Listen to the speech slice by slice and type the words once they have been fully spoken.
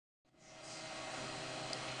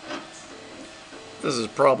this is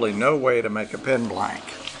probably no way to make a pen blank.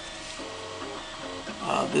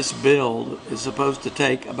 This build is supposed to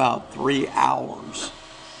take about 3 hours.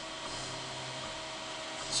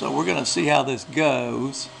 So we're going to see how this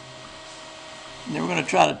goes. And then we're going to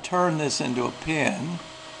try to turn this into a pen.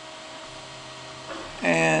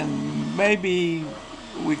 And maybe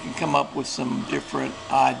we can come up with some different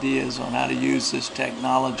ideas on how to use this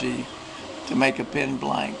technology to make a pen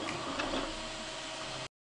blank.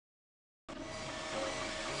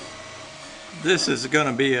 This is going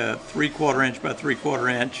to be a 3/4 inch by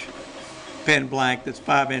 3/4 inch pen blank that's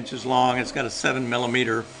 5 inches long. It's got a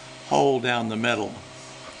 7mm hole down the middle.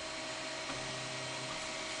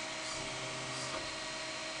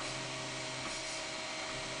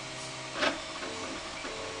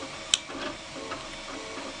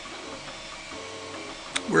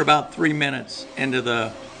 We're about 3 minutes into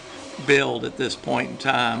the build at this point in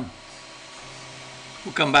time.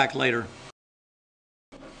 We'll come back later.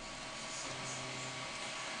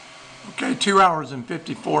 Okay, 2 hours and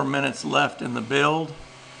 54 minutes left in the build.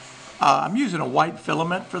 I'm using a white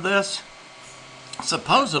filament for this.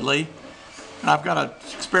 Supposedly, and I've got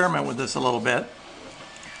to experiment with this a little bit,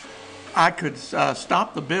 I could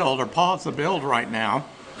stop the build or pause the build right now.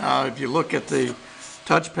 If you look at the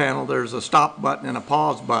touch panel, there's a stop button and a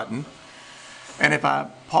pause button. And if I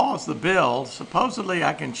pause the build, supposedly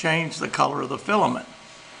I can change the color of the filament.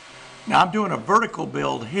 Now I'm doing a vertical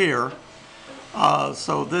build here.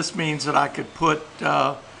 So this means that I could put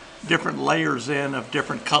different layers in of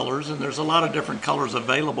different colors, and there's a lot of different colors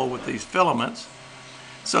available with these filaments,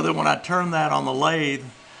 so that when I turn that on the lathe,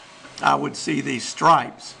 I would see these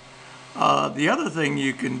stripes. The other thing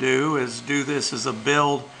you can do is do this as a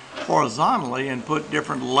build horizontally and put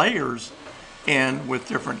different layers in with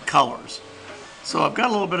different colors. So I've got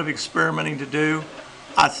a little bit of experimenting to do.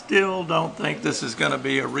 I still don't think this is going to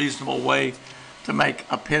be a reasonable way to make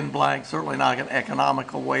a pen blank, certainly not an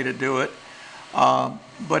economical way to do it.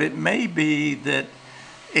 But it may be that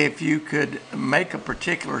if you could make a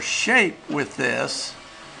particular shape with this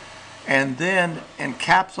and then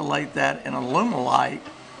encapsulate that in Alumilite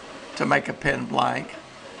to make a pen blank,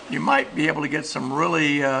 you might be able to get some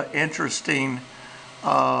really interesting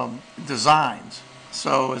designs.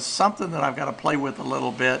 So it's something that I've got to play with a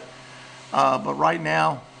little bit. But right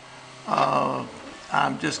now,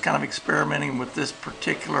 I'm just kind of experimenting with this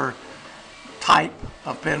particular type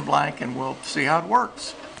of pen blank, and we'll see how it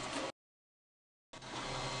works.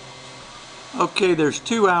 Okay, there's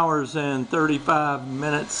 2 hours and 35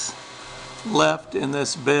 minutes left in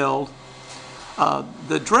this build.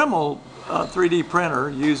 The Dremel 3D printer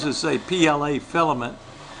uses a PLA filament.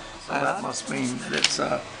 So that must mean that it's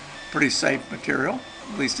a pretty safe material,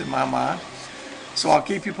 at least in my mind. So I'll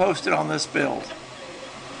keep you posted on this build.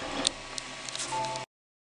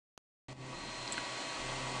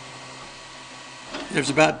 There's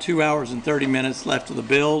about 2 hours and 30 minutes left of the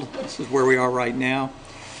build. This is where we are right now.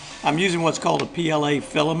 I'm using what's called a PLA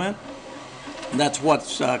filament. That's what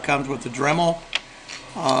comes with the Dremel.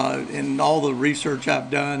 In all the research I've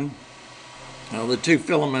done, the two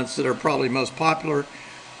filaments that are probably most popular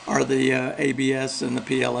are the ABS and the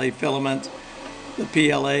PLA filament. The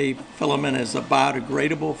PLA filament is a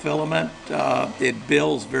biodegradable filament. It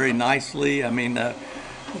builds very nicely. I mean, the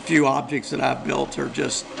few objects that I've built are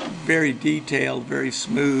just very detailed, very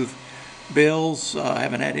smooth builds. I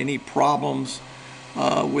haven't had any problems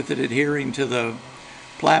with it adhering to the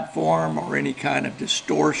platform or any kind of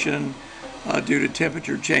distortion due to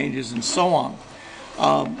temperature changes and so on.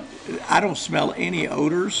 I don't smell any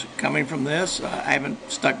odors coming from this. I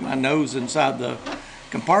haven't stuck my nose inside the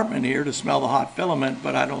compartment here to smell the hot filament,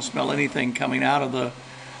 but I don't smell anything coming out of the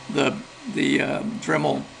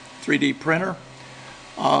Dremel 3D printer.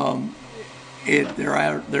 There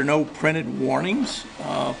are no printed warnings.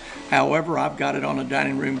 However, I've got it on a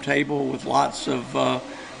dining room table with lots of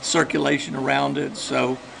circulation around it,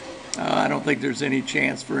 so I don't think there's any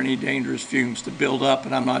chance for any dangerous fumes to build up,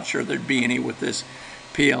 and I'm not sure there'd be any with this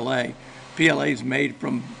PLA. PLA is made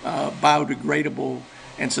from biodegradable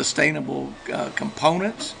and sustainable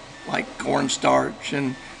components like cornstarch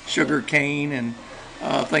and sugar cane and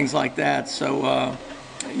things like that. So,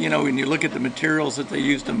 you know, when you look at the materials that they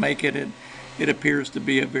use to make it, it appears to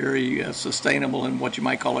be a very sustainable and what you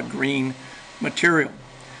might call a green material.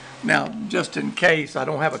 Now, just in case, I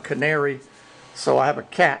don't have a canary, so I have a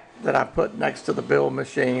cat that I put next to the build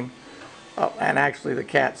machine. And actually the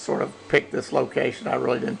cat sort of picked this location. I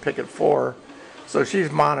really didn't pick it for her. So she's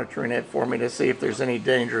monitoring it for me to see if there's any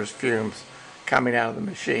dangerous fumes coming out of the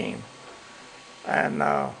machine. And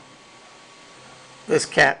this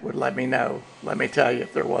cat would let me know, let me tell you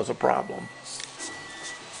if there was a problem.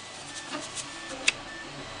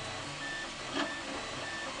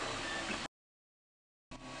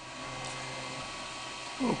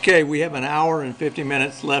 Okay, we have an hour and 50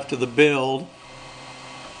 minutes left of the build.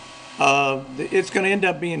 It's going to end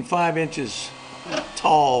up being 5 inches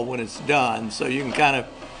tall when it's done, so you can kind of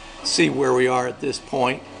see where we are at this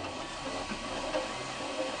point.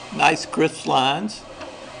 Nice crisp lines.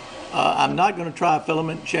 I'm not going to try a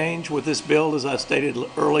filament change with this build, as I stated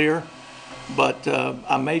earlier, but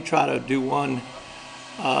I may try to do one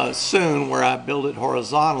soon where I build it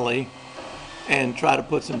horizontally and try to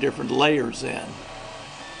put some different layers in.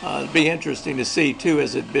 It'd be interesting to see too,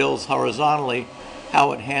 as it builds horizontally,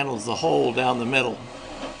 how it handles the hole down the middle.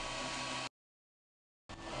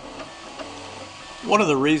 One of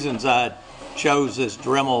the reasons I chose this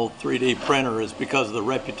Dremel 3D printer is because of the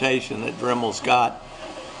reputation that Dremel's got.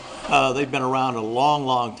 They've been around a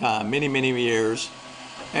long time, many years,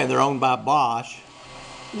 and they're owned by Bosch,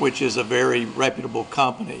 which is a very reputable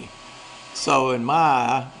company. So in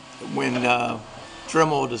my when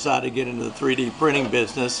Dremel decided to get into the 3D printing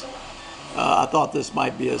business, I thought this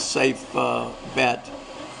might be a safe bet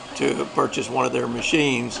to purchase one of their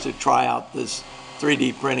machines to try out this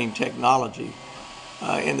 3D printing technology.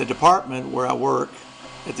 In the department where I work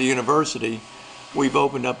at the university, we've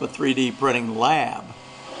opened up a 3D printing lab.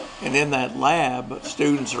 And in that lab,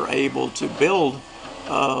 students are able to build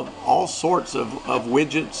all sorts of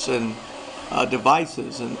widgets and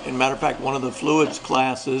devices. And matter of fact, one of the fluids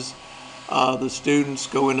classes, the students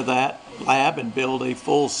go into that lab and build a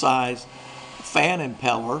full-size fan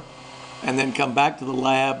impeller, and then come back to the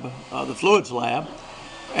lab, the fluids lab,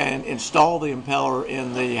 and install the impeller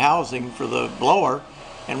in the housing for the blower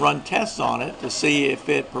and run tests on it to see if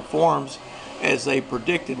it performs as they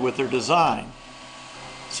predicted with their design.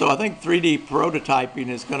 So I think 3D prototyping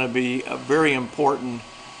is going to be a very important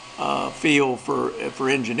field for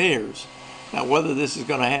engineers. Now, whether this is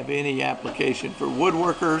going to have any application for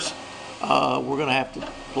woodworkers, we're going to have to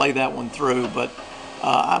play that one through, but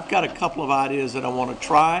I've got a couple of ideas that I want to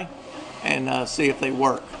try and see if they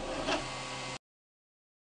work.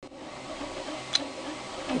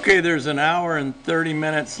 Okay, there's an hour and 30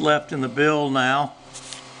 minutes left in the build now.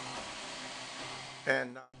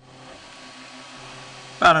 And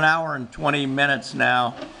about an hour and 20 minutes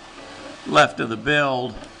now left of the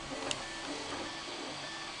build.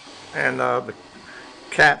 And the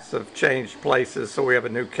cats have changed places, so we have a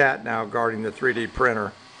new cat now guarding the 3D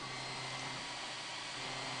printer.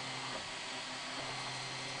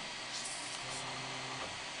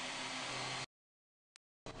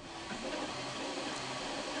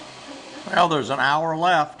 Well, there's an hour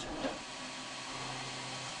left.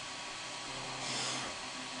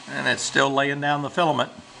 And it's still laying down the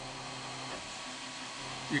filament.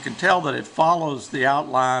 You can tell that it follows the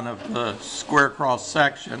outline of the square cross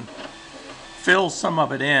section, fills some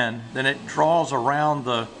of it in, then it draws around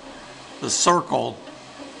the circle,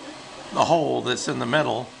 the hole that's in the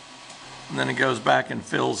middle, and then it goes back and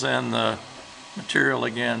fills in the material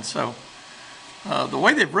again. So the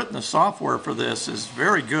way they've written the software for this is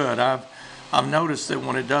very good. I've noticed that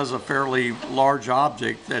when it does a fairly large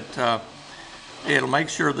object, that it'll make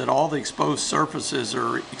sure that all the exposed surfaces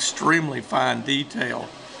are extremely fine detail.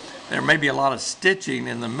 There may be a lot of stitching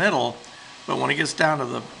in the middle, but when it gets down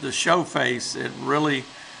to the show face, it really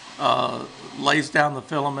lays down the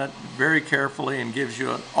filament very carefully and gives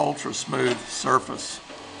you an ultra smooth surface.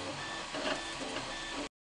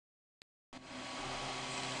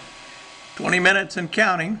 "20 minutes and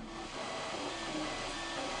counting.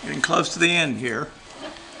 Getting close to the end here.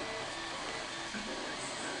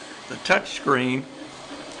 The touch screen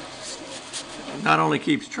not only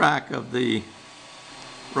keeps track of the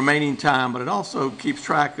remaining time, but it also keeps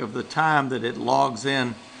track of the time that it logs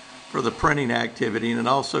in for the printing activity, and it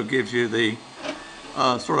also gives you the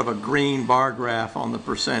sort of a green bar graph on the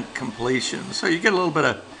percent completion. So you get a little bit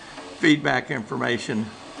of feedback information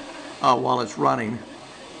while it's running.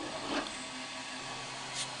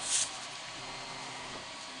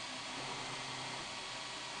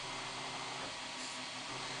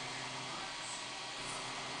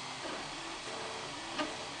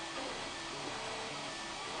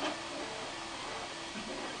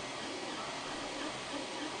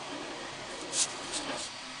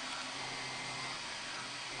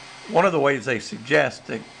 One of the ways they suggest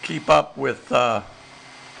to keep up with the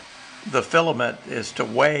filament is to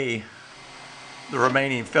weigh the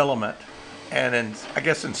remaining filament. And I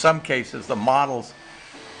guess in some cases the models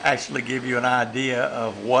actually give you an idea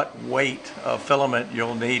of what weight of filament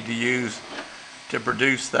you'll need to use to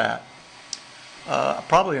produce that.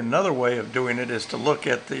 Probably another way of doing it is to look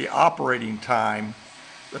at the operating time,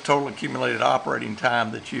 the total accumulated operating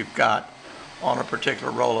time that you've got on a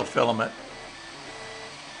particular roll of filament.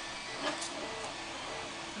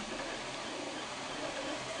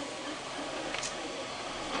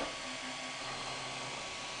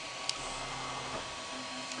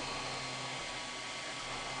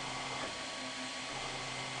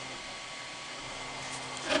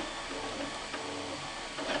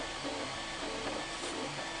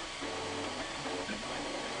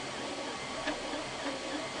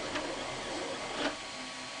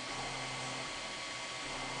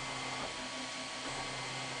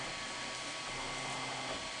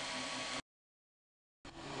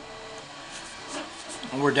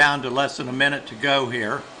 we're down to less than a minute to go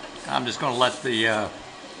here. I'm just going to let the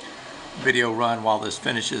video run while this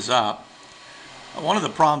finishes up. One of the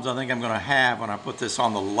problems I think I'm going to have when I put this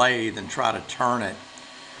on the lathe and try to turn it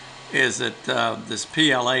is that this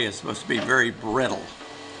PLA is supposed to be very brittle.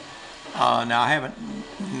 Now I haven't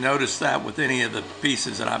noticed that with any of the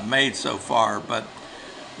pieces that I've made so far, but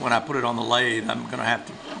when I put it on the lathe, I'm going to have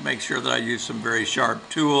to make sure that I use some very sharp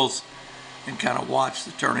tools and kind of watch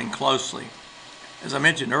the turning closely. As I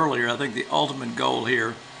mentioned earlier, I think the ultimate goal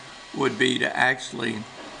here would be to actually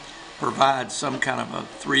provide some kind of a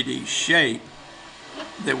 3D shape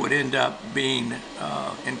that would end up being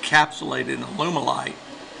encapsulated in Alumilite,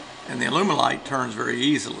 and the Alumilite turns very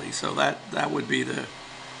easily, so that would be the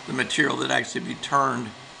material that actually be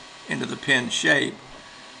turned into the pin shape,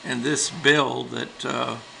 and this build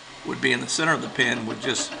that would be in the center of the pin would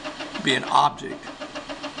just be an object.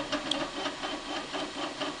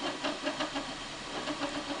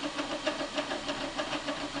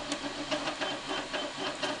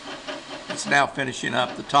 It's now finishing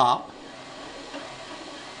up the top.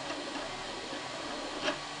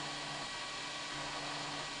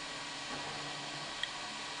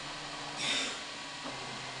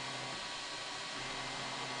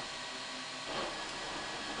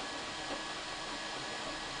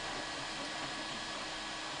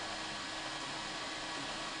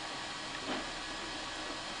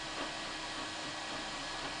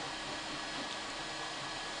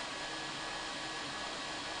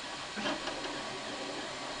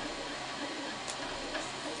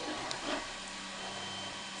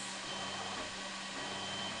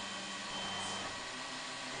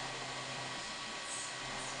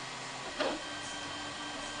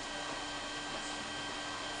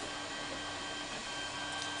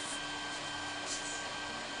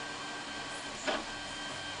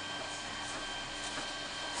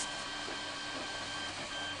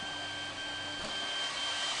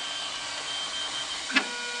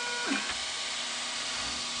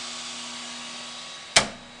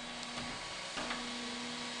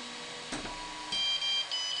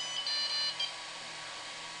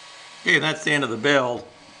 Okay, that's the end of the build.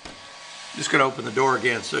 I'm just going to open the door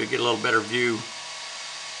again so you get a little better view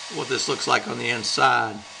of what this looks like on the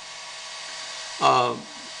inside.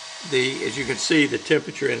 As you can see, the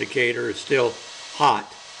temperature indicator is still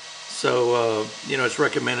hot. So, you know, it's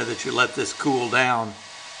recommended that you let this cool down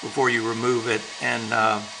before you remove it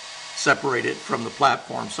and separate it from the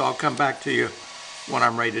platform. So I'll come back to you when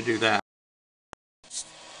I'm ready to do that.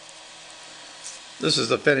 This is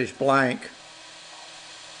the finished blank.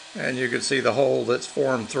 And you can see the hole that's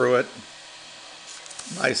formed through it.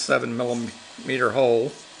 Nice 7mm hole.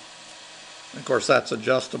 Of course, that's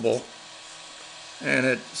adjustable. And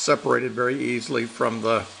it separated very easily from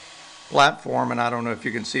the platform. And I don't know if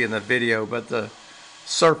you can see in the video, but the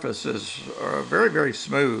surface is very, very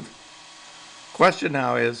smooth. Question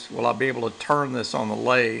now is, will I be able to turn this on the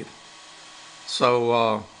lathe?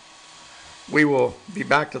 So we will be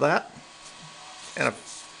back to that in a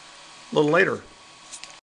little later.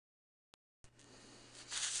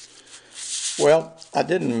 Well, I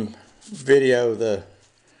didn't video the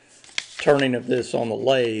turning of this on the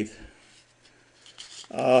lathe.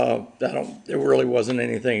 There really wasn't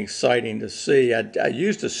anything exciting to see. I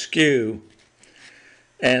used a skew,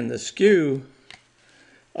 and the skew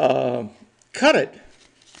cut it.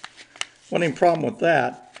 Wasn't any problem with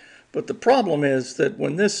that. But the problem is that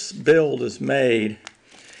when this build is made,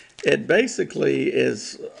 it basically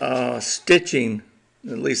is stitching,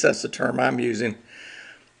 at least that's the term I'm using,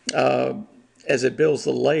 as it builds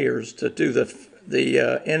the layers to do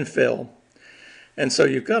the infill. And so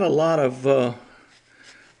you've got a lot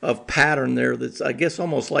of pattern there that's, I guess,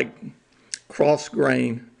 almost like cross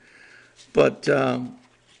grain. But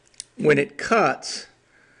when it cuts,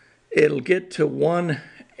 it'll get to one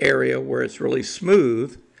area where it's really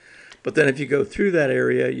smooth. But then if you go through that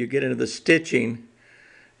area, you get into the stitching,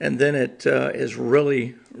 and then it is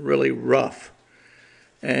really, really rough.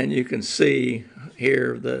 And you can see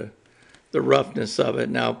here the roughness of it.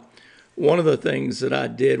 Now, one of the things that I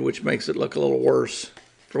did, which makes it look a little worse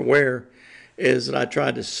for wear, is that I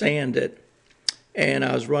tried to sand it, and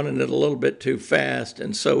I was running it a little bit too fast,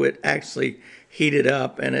 and so it actually heated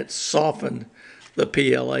up and it softened the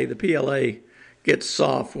PLA. The PLA gets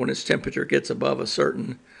soft when its temperature gets above a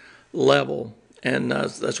certain level, and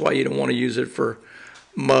that's why you don't want to use it for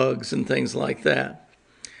mugs and things like that.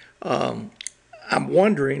 I'm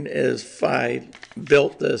wondering if I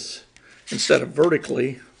built this instead of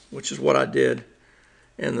vertically, which is what I did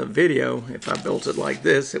in the video, if I built it like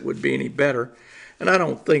this, it would be any better. And I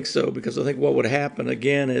don't think so, because I think what would happen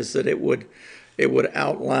again is that it would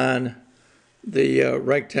outline the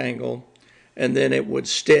rectangle, and then it would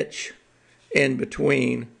stitch in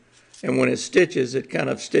between. And when it stitches, it kind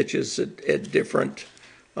of stitches at different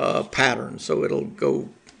patterns. So it'll go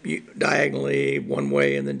diagonally one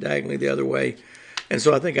way and then diagonally the other way. And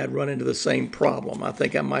so I think I'd run into the same problem. I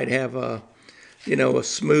think I might have a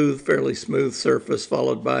smooth, fairly smooth surface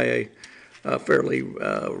followed by a fairly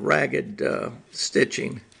ragged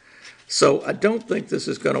stitching. So I don't think this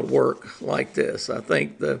is going to work like this. I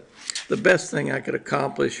think the best thing I could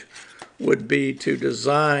accomplish would be to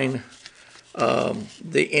design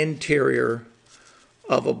the interior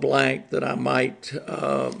of a blank that I might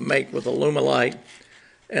make with Alumilite,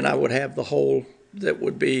 and I would have the hole that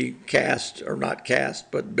would be cast, or not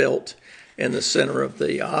cast, but built in the center of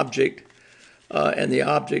the object, and the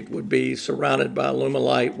object would be surrounded by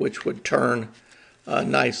Alumilite, which would turn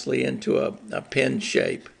nicely into a pin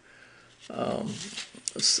shape.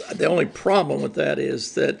 The only problem with that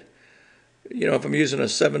is that, if I'm using a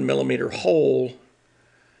 7mm hole,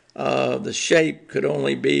 the shape could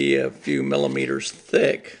only be a few millimeters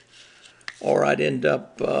thick, or I'd end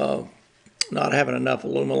up not having enough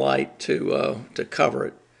Alumilite to cover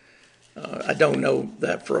it. I don't know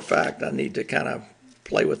that for a fact. I need to kind of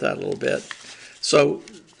play with that a little bit. So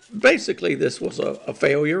basically this was a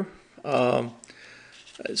failure.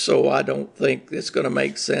 So I don't think it's going to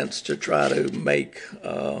make sense to try to make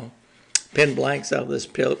pin blanks out of this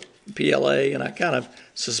PLA, and I kind of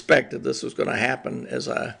suspected this was going to happen as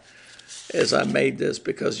I made this,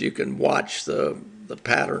 because you can watch the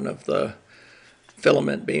pattern of the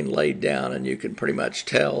filament being laid down, and you can pretty much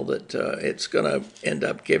tell that it's going to end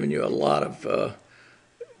up giving you a lot of,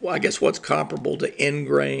 well, I guess what's comparable to end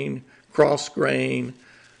grain, cross grain,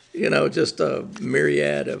 just a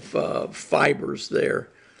myriad of fibers there.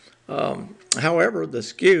 However, the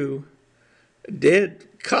skew did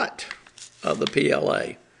cut the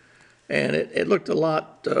PLA, and it looked a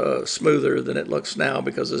lot smoother than it looks now,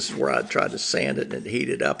 because this is where I tried to sand it and it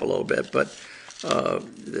heated up a little bit, but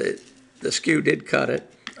the skew did cut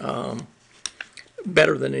it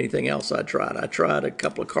better than anything else I tried. I tried a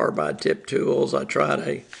couple of carbide tip tools, I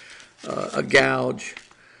tried a gouge,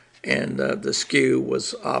 and the skew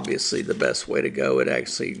was obviously the best way to go. It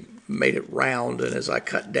actually made it round, and as I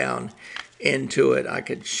cut down into it, I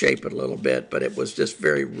could shape it a little bit, but it was just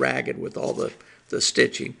very ragged with all the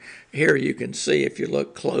stitching. Here you can see, if you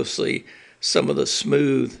look closely, some of the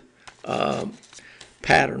smooth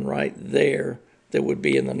pattern right there that would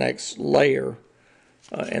be in the next layer.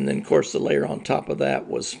 And then, of course, the layer on top of that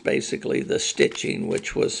was basically the stitching,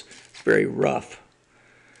 which was very rough.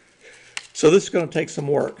 So this is going to take some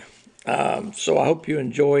work. So I hope you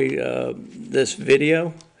enjoy this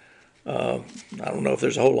video. I don't know if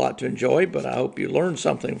there's a whole lot to enjoy, but I hope you learned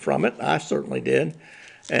something from it. I certainly did.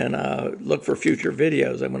 And look for future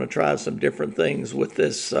videos. I'm going to try some different things with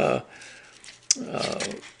this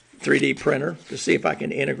 3D printer to see if I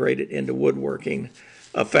can integrate it into woodworking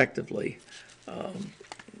effectively.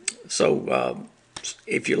 So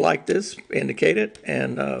if you like this, indicate it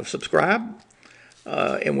and subscribe,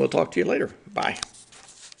 and we'll talk to you later. Bye.